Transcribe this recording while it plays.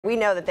We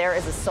know that there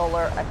is a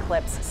solar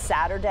eclipse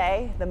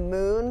Saturday. The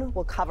moon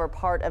will cover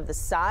part of the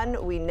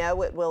sun. We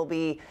know it will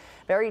be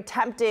very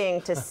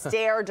tempting to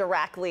stare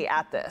directly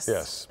at this.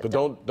 Yes, but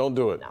don't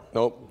do it. No.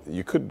 Nope,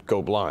 you could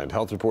go blind.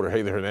 Health reporter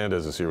Haley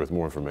Hernandez is here with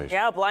more information.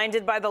 Yeah,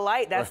 blinded by the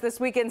light. That's this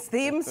weekend's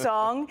theme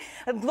song.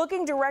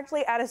 Looking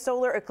directly at a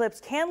solar eclipse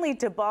can lead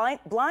to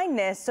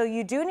blindness, so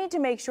you do need to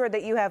make sure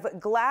that you have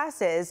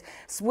glasses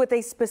with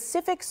a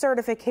specific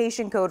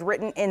certification code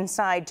written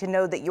inside to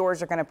know that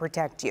yours are going to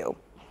protect you.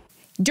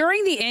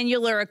 During the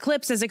annular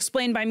eclipse, as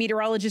explained by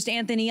meteorologist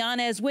Anthony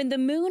Yanez, when the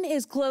moon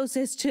is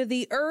closest to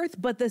the Earth,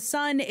 but the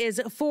sun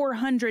is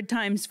 400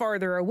 times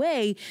farther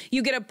away,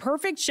 you get a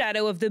perfect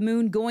shadow of the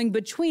moon going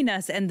between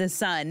us and the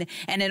sun.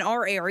 And in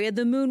our area,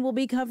 the moon will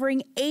be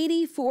covering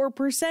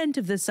 84%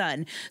 of the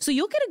sun. So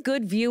you'll get a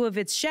good view of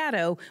its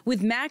shadow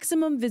with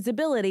maximum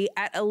visibility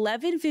at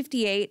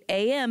 11:58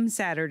 a.m.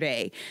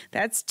 Saturday.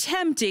 That's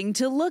tempting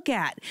to look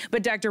at.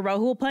 But Dr.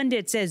 Rahul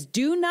Pandit says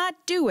do not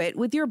do it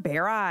with your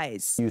bare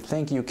eyes. You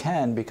think you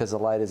can because the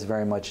light is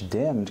very much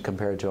dimmed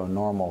compared to a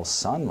normal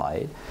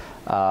sunlight.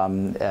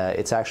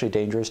 It's actually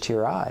dangerous to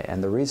your eye,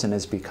 and the reason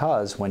is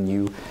because when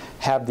you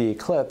have the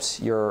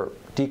eclipse, you're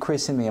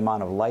decreasing the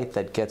amount of light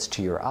that gets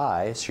to your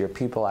eye, so your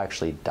pupil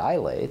actually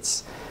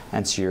dilates,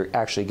 and so you're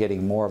actually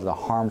getting more of the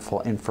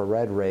harmful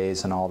infrared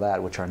rays and all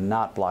that, which are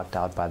not blocked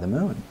out by the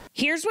moon.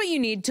 Here's what you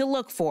need to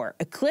look for.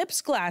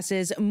 Eclipse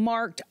glasses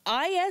marked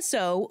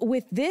ISO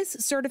with this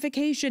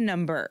certification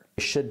number.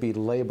 It should be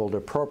labeled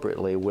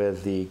appropriately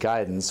with the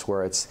guidance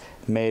where it's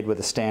made with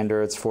the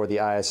standards for the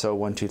ISO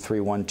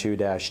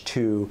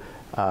 12312-2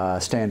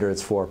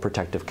 standards for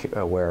protective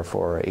wear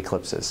for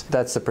eclipses.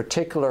 That's the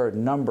particular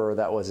number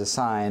that was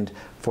assigned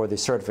for the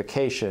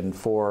certification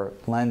for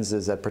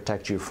lenses that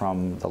protect you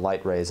from the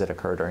light rays that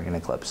occur during an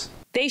eclipse.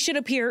 They should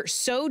appear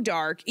so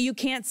dark you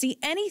can't see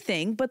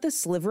anything but the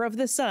sliver of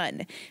the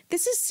sun.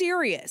 This is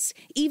serious.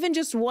 Even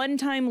just one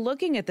time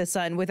looking at the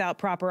sun without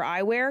proper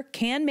eyewear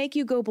can make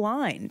you go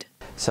blind.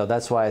 So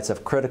that's why it's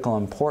of critical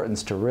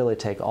importance to really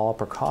take all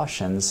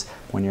precautions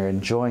when you're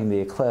enjoying the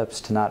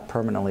eclipse to not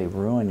permanently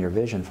ruin your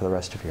vision for the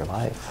rest of your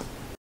life.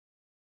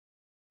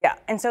 Yeah,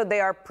 and so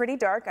they are pretty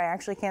dark. I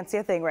actually can't see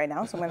a thing right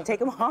now, so I'm going to take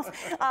them off.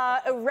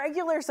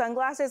 Regular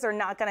sunglasses are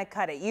not going to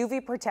cut it.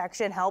 UV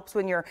protection helps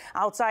when you're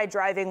outside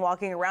driving,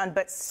 walking around,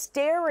 but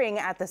staring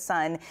at the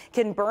sun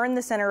can burn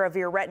the center of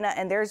your retina,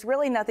 and there's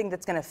really nothing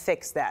that's going to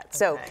fix that. Okay.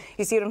 So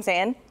you see what I'm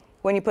saying?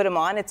 When you put them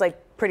on, it's like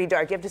pretty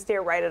dark. You have to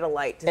stare right at a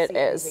light to see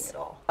anything at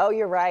all. Oh,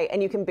 you're right.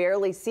 And you can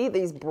barely see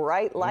these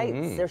bright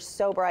lights. They're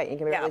so bright, you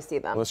can barely see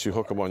them. Unless you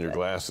hook them on your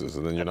glasses,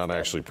 and then you're not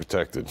actually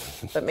protected.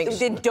 But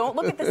then don't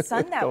look at the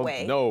sun that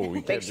way. No, we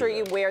can't. Make sure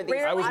you wear these.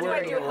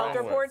 I do health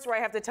reports where I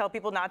have to tell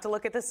people not to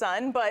look at the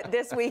sun, but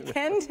this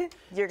weekend,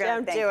 you're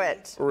going to do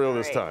it. For real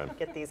this time.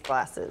 Get these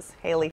glasses. Haley.